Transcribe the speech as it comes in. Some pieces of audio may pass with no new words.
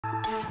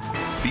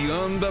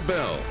Beyond the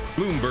Bell,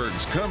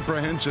 Bloomberg's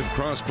comprehensive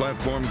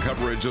cross-platform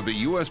coverage of the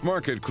U.S.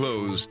 market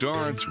close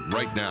starts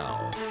right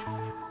now.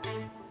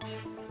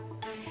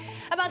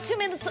 About 2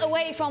 minutes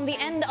away from the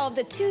end of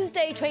the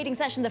Tuesday trading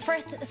session, the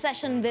first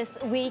session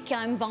this week.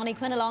 I'm Vonnie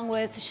Quinn along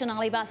with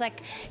Sonali Basak,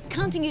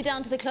 counting you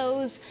down to the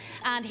close.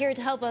 And here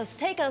to help us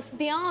take us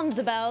beyond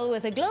the bell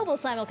with a global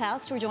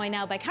simulcast, we're joined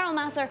now by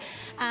Massar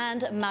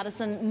and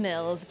Madison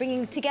Mills,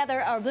 bringing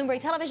together our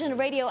Bloomberg Television,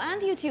 radio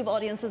and YouTube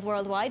audiences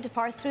worldwide to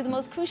parse through the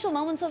most crucial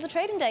moments of the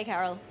trading day,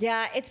 Carol.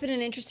 Yeah, it's been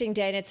an interesting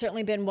day, and it's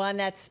certainly been one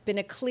that's been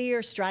a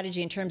clear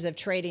strategy in terms of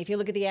trading. If you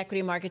look at the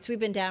equity markets, we've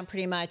been down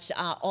pretty much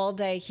all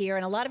day here,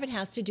 and a lot of it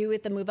has to do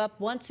with the move up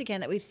once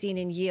again that we've seen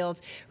in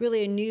yields,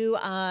 really a new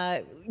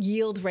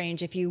yield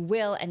range, if you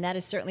will, and that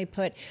has certainly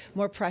put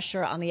more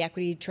pressure on the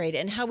equity trade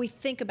and how we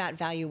think about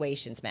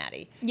valuations,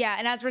 Maddie. Yeah,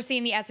 and as we're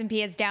seeing, the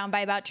S&P is down by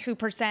about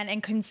 2%,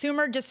 and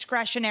consumer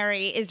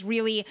discretionary is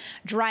really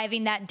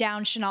driving that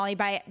down, Sonali,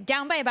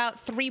 down by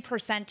about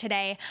 3%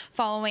 today,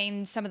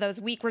 following some of those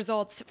weak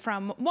results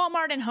from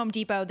Walmart and Home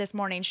Depot this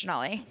morning,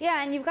 Sonali.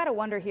 Yeah, and you've got to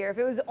wonder here, if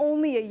it was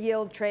only a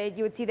yield trade,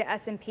 you would see the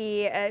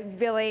S&P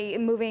really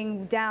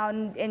moving down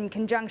in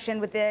conjunction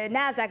with the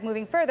NASDAQ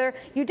moving further.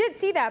 You did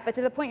see that, but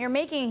to the point you're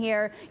making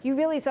here, you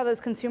really saw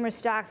those consumer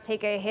stocks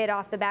take a hit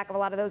off the back of a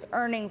lot of those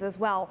earnings as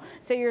well.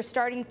 So you're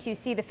starting to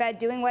see the Fed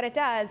doing what it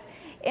does,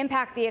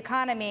 impact the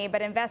economy,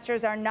 but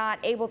investors are not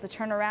able to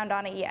turn around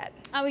on it yet.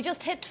 We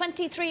just hit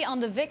 23 on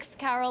the VIX,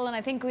 Carol, and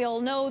I think we all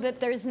know that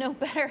there's no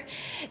better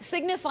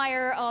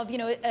signifier of,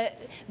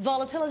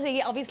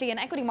 volatility, obviously, in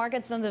equity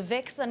markets than the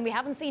VIX, and we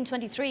haven't seen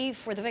 23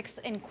 for the VIX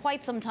in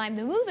quite some time.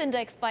 The MOVE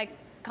index, by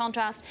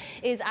contrast,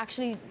 is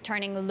actually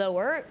turning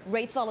lower.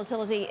 Rates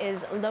volatility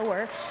is lower,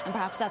 and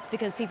perhaps that's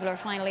because people are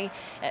finally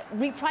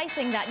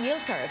repricing that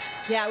yield curve.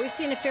 Yeah, we've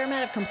seen a fair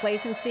amount of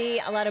complacency,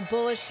 a lot of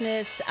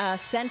bullishness,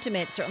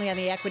 sentiment, certainly on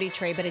the equity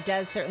trade, but it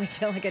does certainly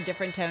feel like a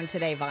different tone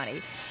today,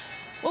 Vonnie.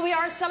 Well, we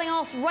are selling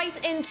off right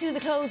into the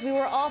close. We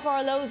were off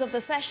our lows of the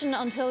session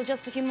until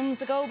just a few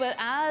moments ago, but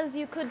as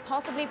you could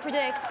possibly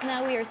predict,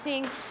 now we are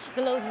seeing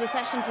the lows of the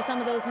session for some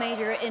of those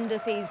major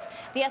indices.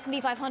 The S&P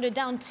 500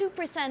 down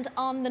 2%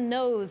 on the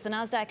nose, the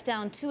NASDAQ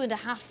down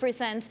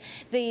 2.5%,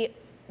 the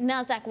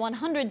NASDAQ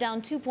 100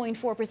 down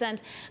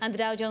 2.4%, and the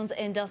Dow Jones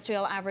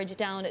Industrial Average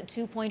down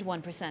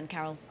 2.1%,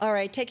 Carol. All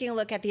right, taking a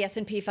look at the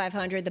S&P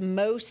 500, the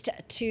most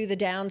to the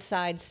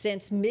downside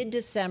since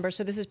mid-December,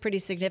 so this is pretty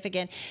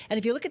significant. And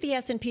if you look at the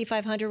S&P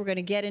 500, we're going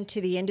to get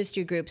into the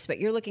industry groups, but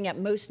you're looking at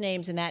most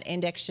names in that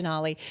index,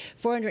 Sonali,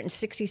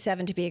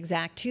 467 to be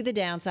exact, to the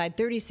downside,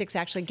 36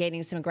 actually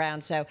gaining some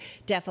ground, so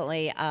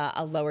definitely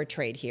a lower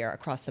trade here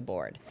across the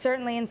board.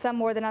 Certainly, and some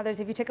more than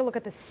others. If you take a look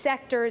at the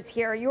sectors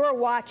here, you are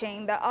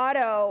watching the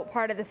auto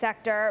part of the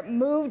sector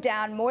moved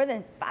down more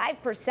than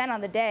 5% on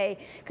the day.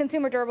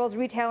 Consumer durables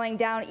retailing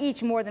down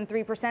each more than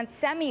 3%.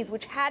 Semis,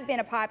 which had been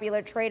a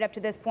popular trade up to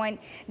this point,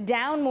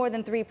 down more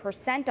than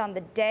 3% on the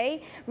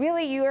day.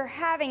 Really, you're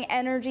having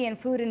energy and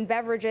food and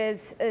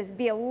beverages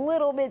be a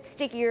little bit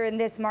stickier in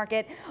this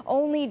market,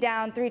 only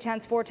down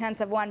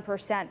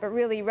 0.3%, but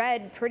really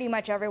red pretty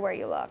much everywhere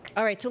you look.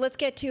 All right, so let's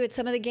get to it.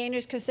 Some of the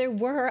gainers, because there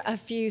were a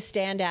few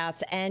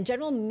standouts. And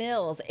General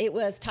Mills, it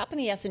was top in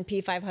the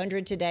S&P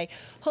 500 today,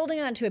 holding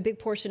on to a big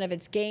portion of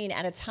its gain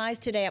at its highs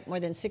today, up more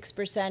than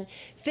 6%,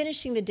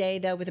 finishing the day,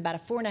 though, with about a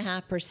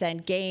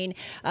 4.5% gain.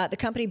 The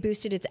company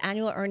boosted its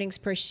annual earnings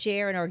per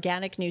share and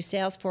organic new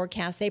sales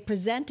forecast. They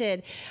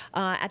presented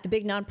at the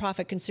big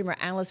nonprofit consumer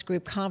analyst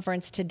group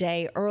conference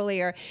today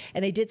earlier,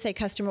 and they did say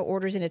customer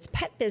orders in its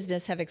pet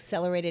business have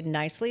accelerated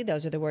nicely.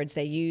 Those are the words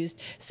they used.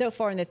 So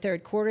far in the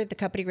third quarter, the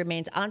company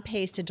remains on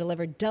pace to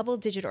deliver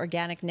double-digit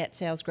organic net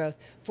sales growth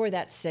for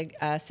that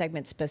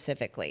segment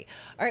specifically.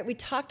 All right, we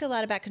talked a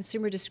lot about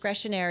consumer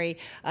discretionary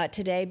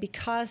today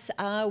because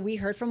we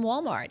heard from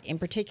Walmart in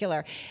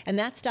particular, and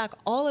that stock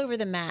all over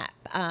the map.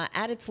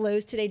 At its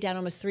lows today, down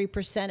almost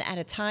 3%, at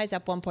its highs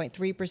up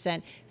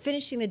 1.3%,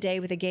 finishing the day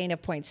with a gain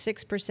of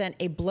 0.6%.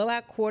 A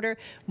blowout quarter,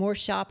 more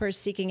shoppers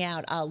seeking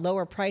out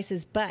lower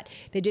prices, but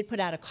they did put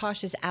out a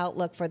cautious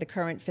outlook for the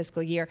current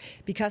fiscal year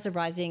because of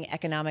rising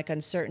economic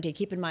uncertainty.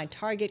 Keep in mind,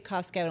 Target,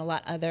 Costco, and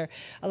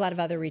a lot of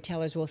other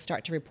retailers will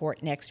start to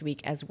report next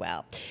week as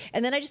well.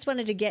 And then I just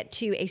wanted to get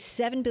to a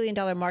 $7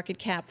 billion market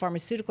cap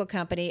pharmaceutical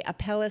company,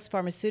 Apellis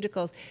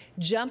Pharmaceuticals,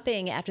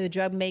 jumping after the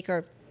drug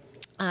maker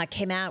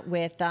came out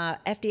with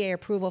FDA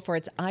approval for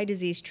its eye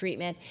disease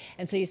treatment.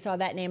 And so you saw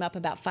that name up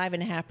about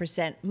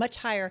 5.5%, much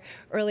higher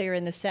earlier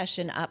in the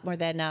session, up more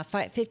than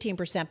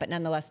 15%, but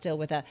nonetheless still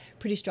with a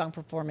pretty strong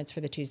performance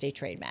for the Tuesday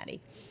trade,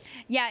 Maddie.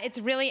 Yeah, it's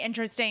really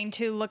interesting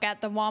to look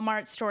at the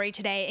Walmart story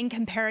today in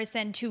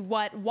comparison to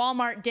what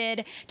Walmart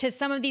did to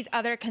some of these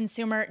other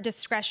consumer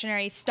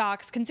discretionary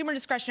stocks. Consumer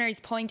discretionary is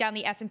pulling down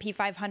the S&P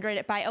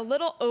 500 by a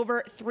little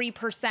over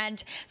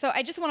 3%. So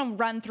I just want to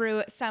run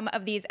through some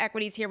of these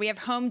equities here. We have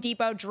Home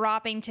Depot Costco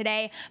dropping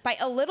today by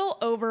a little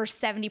over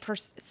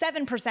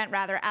 7%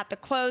 rather at the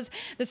close.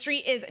 The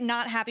street is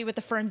not happy with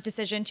the firm's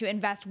decision to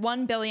invest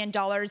 $1 billion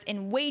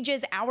in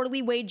wages,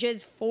 hourly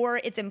wages for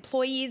its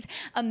employees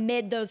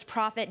amid those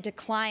profit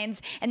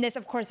declines. And this,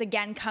 of course,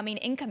 again, coming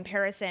in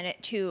comparison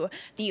to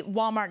the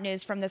Walmart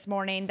news from this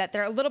morning that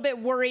they're a little bit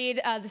worried.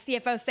 The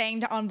CFO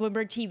saying on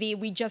Bloomberg TV,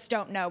 we just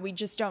don't know. We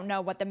just don't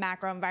know what the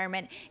macro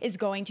environment is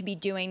going to be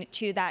doing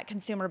to that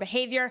consumer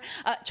behavior.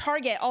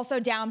 Target also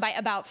down by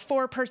about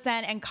 4%,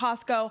 and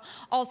Costco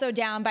also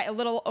down by a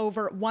little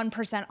over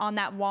 1% on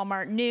that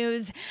Walmart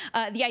news.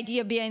 The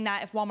idea being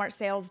that if Walmart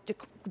sales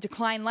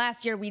declined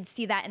last year, we'd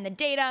see that in the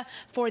data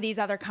for these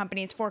other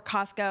companies, for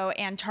Costco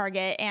and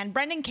Target. And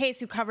Brendan Case,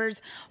 who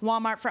covers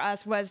Walmart for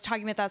us, was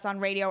talking with us on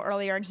radio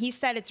earlier, and he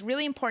said it's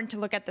really important to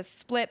look at the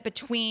split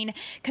between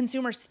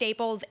consumer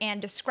staples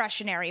and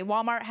discretionary.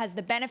 Walmart has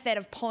the benefit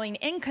of pulling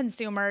in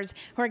consumers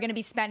who are going to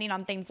be spending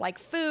on things like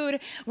food,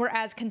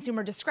 whereas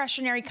consumer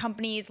discretionary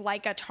companies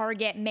like a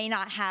Target may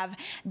not have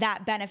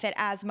that benefit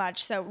as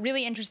much. So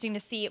really interesting to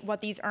see what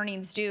these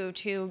earnings do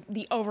to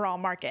the overall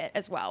market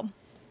as well.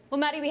 Well,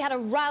 Maddie, we had a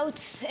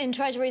rout in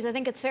treasuries. I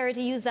think it's fair to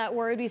use that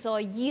word. We saw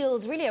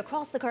yields really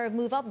across the curve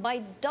move up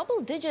by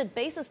double-digit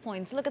basis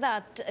points. Look at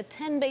that,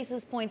 10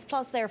 basis points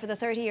plus there for the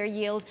 30-year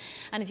yield.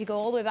 And if you go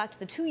all the way back to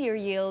the 2-year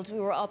yield, we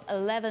were up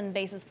 11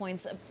 basis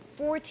points.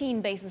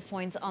 14 basis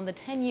points on the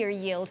 10-year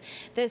yield.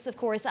 This, of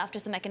course, after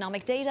some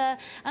economic data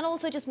and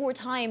also just more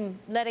time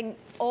letting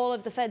all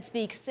of the Fed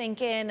speak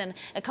sink in, and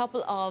a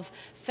couple of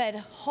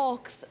Fed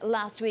hawks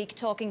last week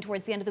talking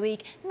towards the end of the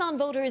week.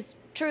 Non-voters,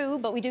 true,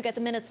 but we do get the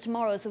minutes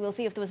tomorrow, so we'll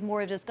see if there was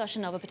more of a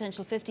discussion of a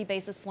potential 50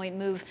 basis point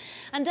move.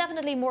 And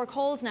definitely more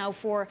calls now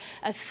for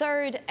a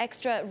third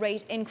extra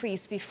rate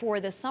increase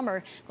before the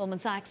summer. Goldman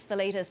Sachs, the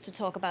latest to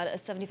talk about a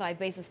 75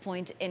 basis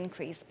point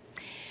increase.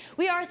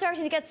 We are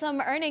starting to get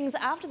some earnings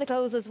after the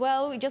close as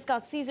well. We just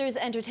got Caesars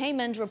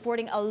Entertainment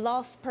reporting a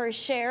loss per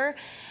share,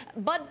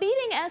 but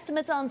beating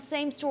estimates on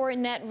same-store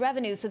net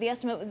revenue. So the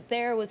estimate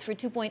there was for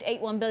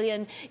 $2.81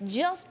 billion,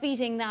 just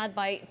beating that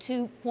by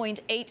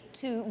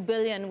 $2.82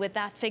 billion with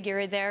that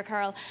figure there,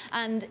 Carl.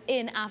 And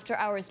in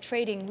after-hours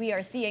trading, we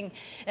are seeing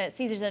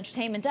Caesars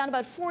Entertainment down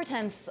about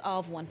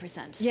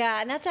 0.4%.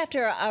 Yeah, and that's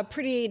after a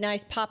pretty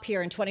nice pop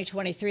here in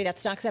 2023. That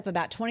stock's up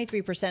about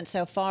 23%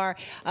 so far.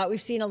 We've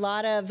seen a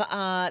lot of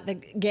the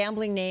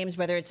gambling names,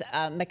 whether it's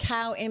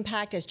Macau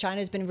impact as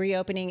China's been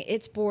reopening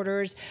its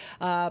borders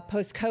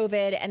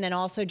post-COVID, and then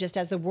also just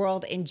as the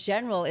world in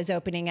general is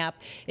opening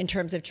up in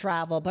terms of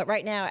travel. But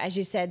right now, as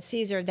you said,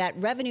 Caesar, that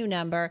revenue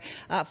number,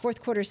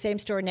 fourth quarter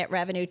same-store net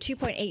revenue,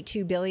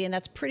 $2.82 billion.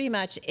 That's pretty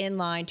much in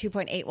line.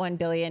 $2.81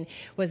 billion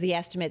was the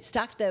estimate.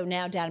 Stock, though,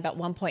 now down about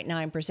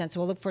 1.9%. So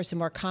we'll look for some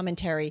more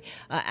commentary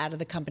out of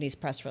the company's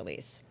press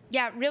release.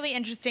 Yeah, really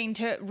interesting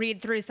to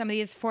read through some of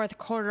these fourth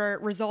quarter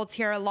results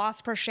here. A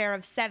loss per share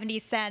of 70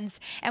 cents.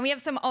 And we have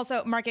some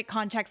also market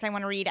context I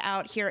want to read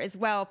out here as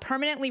well.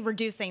 Permanently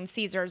reducing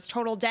Caesars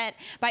total debt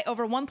by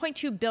over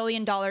 $1.2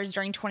 billion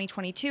during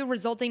 2022,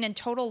 resulting in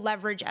total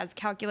leverage as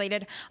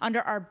calculated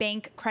under our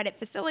bank credit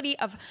facility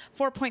of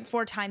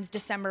 4.4 times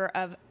December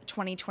of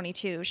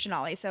 2022,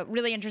 Sonali. So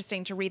really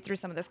interesting to read through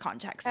some of this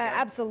context.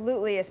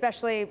 Absolutely,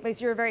 especially, at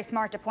least you were very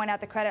smart to point out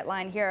the credit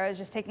line here. I was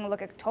just taking a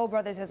look at Toll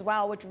Brothers as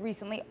well, which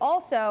recently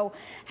also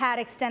had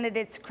extended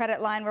its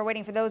credit line. We're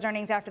waiting for those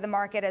earnings after the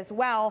market as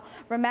well.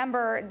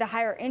 Remember, the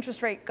higher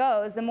interest rate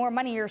goes, the more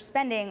money you're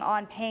spending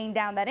on paying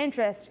down that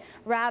interest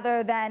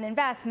rather than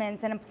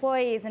investments and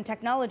employees and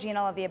technology and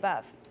all of the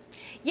above.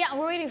 Yeah,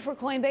 we're waiting for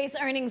Coinbase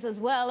earnings as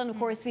well. And of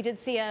course, we did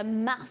see a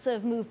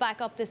massive move back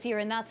up this year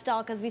in that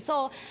stock, as we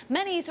saw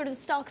many sort of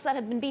stocks that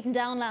had been beaten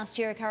down last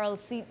year, Carol,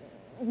 see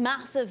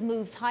massive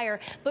moves higher.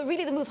 But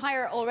really the move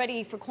higher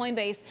already for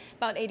Coinbase,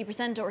 about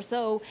 80% or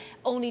so,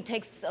 only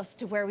takes us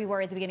to where we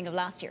were at the beginning of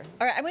last year.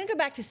 All right, I'm going to go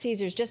back to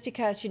Caesars just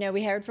because, you know,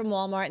 we heard from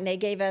Walmart and they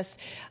gave us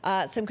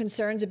some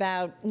concerns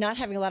about not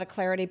having a lot of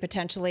clarity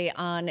potentially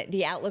on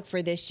the outlook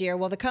for this year.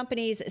 Well, the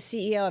company's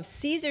CEO of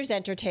Caesars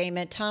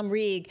Entertainment, Tom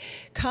Reeg,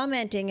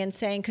 commenting and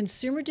saying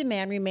consumer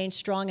demand remains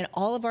strong in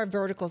all of our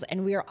verticals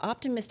and we are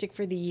optimistic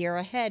for the year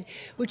ahead,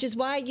 which is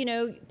why, you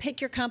know, pick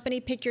your company,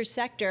 pick your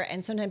sector,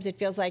 and sometimes it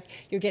feels like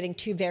you're getting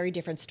two very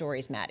different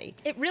stories, Maddie.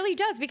 It really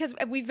does, because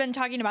we've been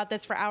talking about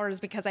this for hours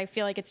because I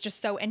feel like it's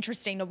just so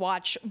interesting to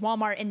watch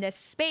Walmart in this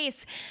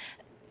space.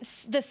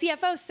 The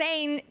CFO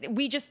saying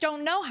we just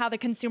don't know how the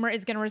consumer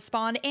is going to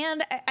respond,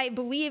 and I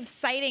believe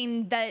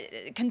citing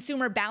that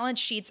consumer balance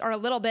sheets are a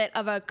little bit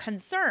of a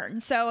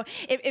concern. So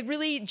it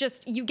really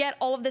just, you get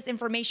all of this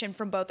information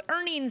from both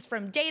earnings,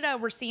 from data.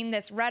 We're seeing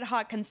this red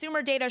hot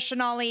consumer data,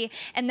 Sonali,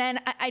 and then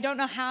I don't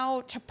know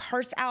how to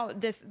parse out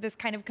this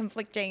kind of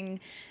conflicting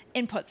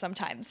input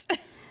sometimes.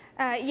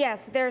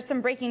 Yes, there's some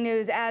breaking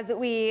news as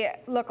we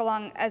look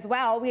along as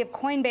well. We have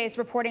Coinbase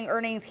reporting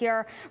earnings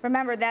here.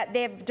 Remember that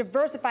they're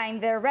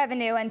diversifying their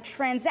revenue and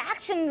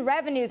transaction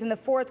revenues in the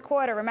fourth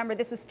quarter. Remember,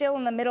 this was still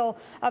in the middle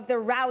of the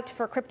rout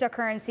for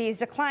cryptocurrencies,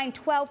 declined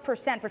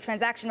 12% for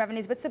transaction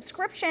revenues, but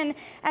subscription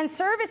and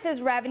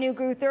services revenue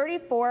grew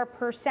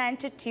 34%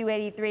 to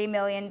 $283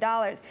 million.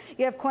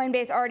 You have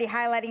Coinbase already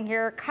highlighting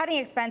here cutting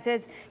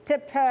expenses to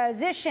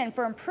position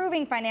for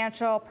improving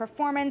financial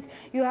performance.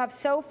 You have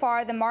so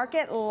far the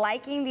market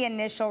liking the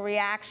initial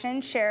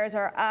reaction. Shares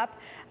are up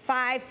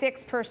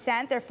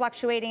 5-6%. They're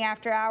fluctuating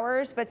after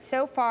hours, but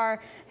so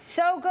far,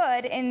 so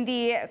good in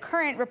the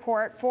current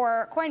report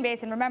for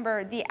Coinbase. And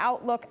remember, the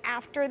outlook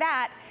after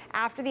that,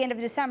 after the end of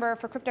December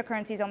for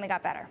cryptocurrencies only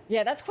got better.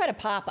 Yeah, that's quite a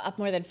pop, up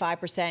more than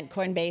 5%.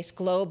 Coinbase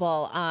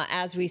Global,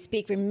 as we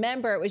speak.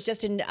 Remember, it was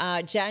just in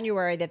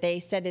January that they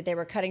said that they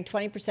were cutting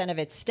 20% of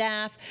its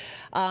staff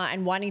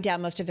and winding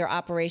down most of their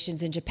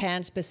operations in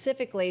Japan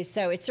specifically.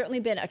 So it's certainly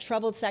been a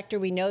troubled sector.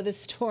 We know this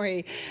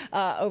story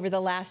over the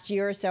last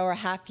year or so, or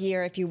half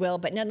year, if you will.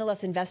 But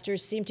nonetheless,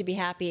 investors seem to be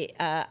happy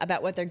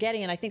about what they're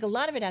getting. And I think a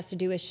lot of it has to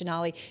do with,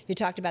 Sonali, you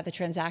talked about the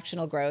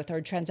transactional growth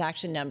or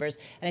transaction numbers,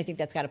 and I think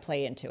that's got to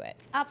play into it.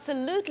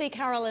 Absolutely,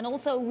 Carol. And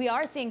also, we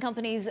are seeing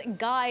companies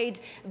guide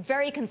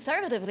very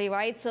conservatively,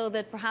 right? So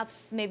that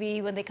perhaps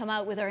maybe when they come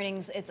out with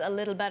earnings, it's a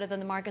little better than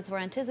the markets were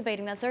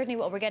anticipating. That's certainly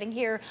what we're getting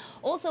here.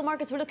 Also,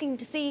 markets were looking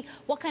to see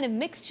what kind of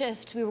mix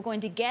shift we were going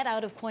to get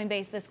out of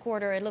Coinbase this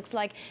quarter. It looks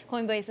like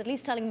Coinbase at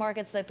least telling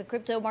markets that the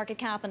crypto market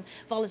cap and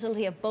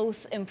volatility have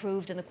both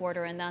improved in the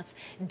quarter, and that's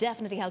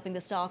definitely helping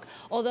the stock.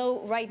 Although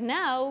right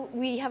now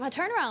we have a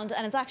turnaround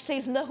and it's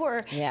actually lower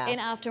in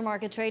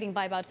aftermarket trading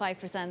by about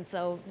 5%.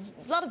 So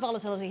a lot of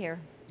volatility here.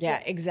 Yeah,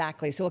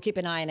 exactly. So we'll keep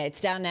an eye on it. It's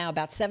down now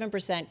about 7%,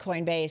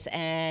 Coinbase,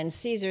 and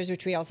Caesars,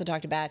 which we also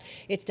talked about,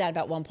 it's down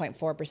about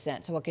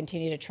 1.4%. So we'll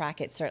continue to track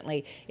it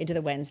certainly into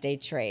the Wednesday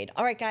trade.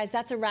 All right, guys,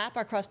 that's a wrap.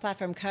 Our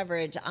cross-platform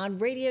coverage on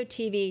radio,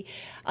 TV,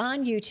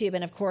 on YouTube,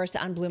 and of course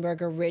on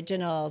Bloomberg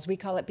Originals. We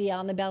call it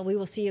Beyond the Bell. We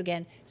will see you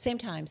again, same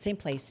time, same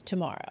place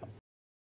tomorrow.